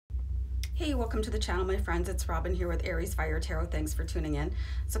Hey, welcome to the channel, my friends. It's Robin here with AriesFireTarot. Thanks for tuning in.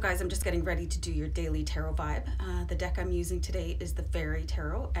 So guys, I'm just getting ready to do your daily tarot vibe. The deck I'm using today is the Fairy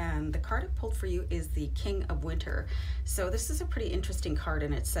Tarot, and the card I pulled for you is the King of Winter. So this is a pretty interesting card,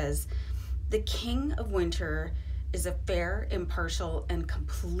 and it says, the King of Winter is a fair, impartial, and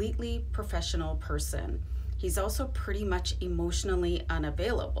completely professional person. He's also pretty much emotionally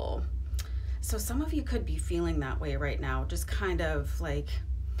unavailable. So some of you could be feeling that way right now, just kind of like,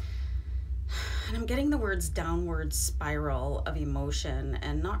 and I'm getting the words downward spiral of emotion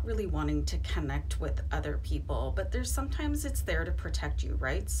and not really wanting to connect with other people, but sometimes it's there to protect you,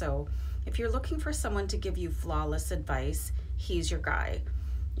 right? So if you're looking for someone to give you flawless advice, he's your guy.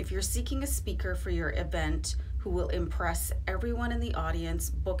 If you're seeking a speaker for your event who will impress everyone in the audience,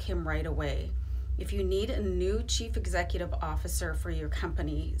 book him right away. If you need a new chief executive officer for your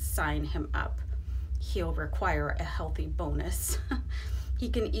company, sign him up. He'll require a healthy bonus. He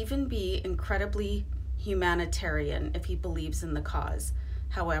can even be incredibly humanitarian if he believes in the cause.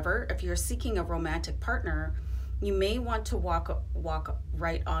 However, if you're seeking a romantic partner, you may want to walk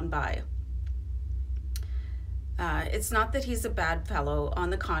right on by. It's not that he's a bad fellow.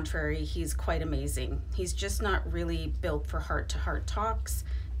 On the contrary, he's quite amazing. He's just not really built for heart-to-heart talks,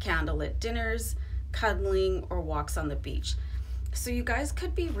 candlelit dinners, cuddling, or walks on the beach. So you guys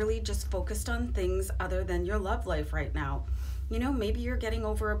could be really just focused on things other than your love life right now. You know, maybe you're getting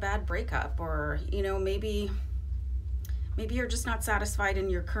over a bad breakup, or, you know, maybe you're just not satisfied in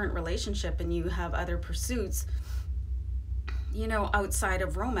your current relationship and you have other pursuits, you know, outside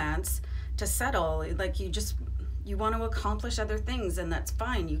of romance to settle. Like you want to accomplish other things, and that's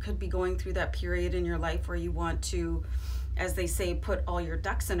fine. You could be going through that period in your life where you want to, as they say, put all your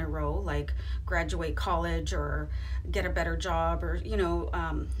ducks in a row, like graduate college or get a better job, or, you know,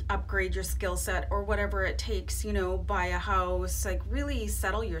 upgrade your skill set or whatever it takes, you know, buy a house, like really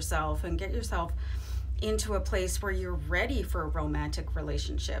settle yourself and get yourself into a place where you're ready for a romantic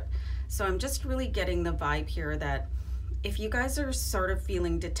relationship. So I'm just really getting the vibe here that if you guys are sort of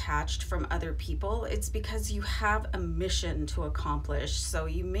feeling detached from other people, it's because you have a mission to accomplish. So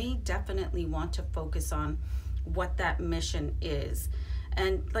you may definitely want to focus on what that mission is,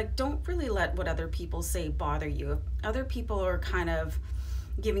 and like, don't really let what other people say bother you. If other people are kind of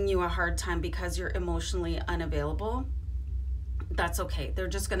giving you a hard time because you're emotionally unavailable, that's okay. They're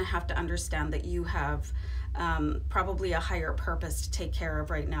just going to have to understand that you have probably a higher purpose to take care of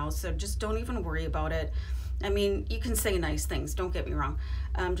right now. So just don't even worry about it. I mean, you can say nice things, don't get me wrong.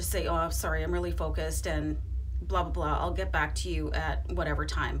 Just say, oh, sorry, I'm really focused and blah, blah, blah. I'll get back to you at whatever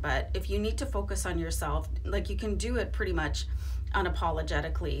time. But if you need to focus on yourself, like, you can do it pretty much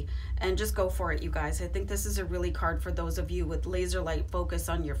unapologetically, and just go for it, you guys. I think this is a really card for those of you with laser light focus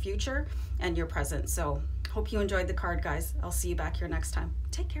on your future and your present. So hope you enjoyed the card, guys. I'll see you back here next time.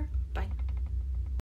 Take care. Bye.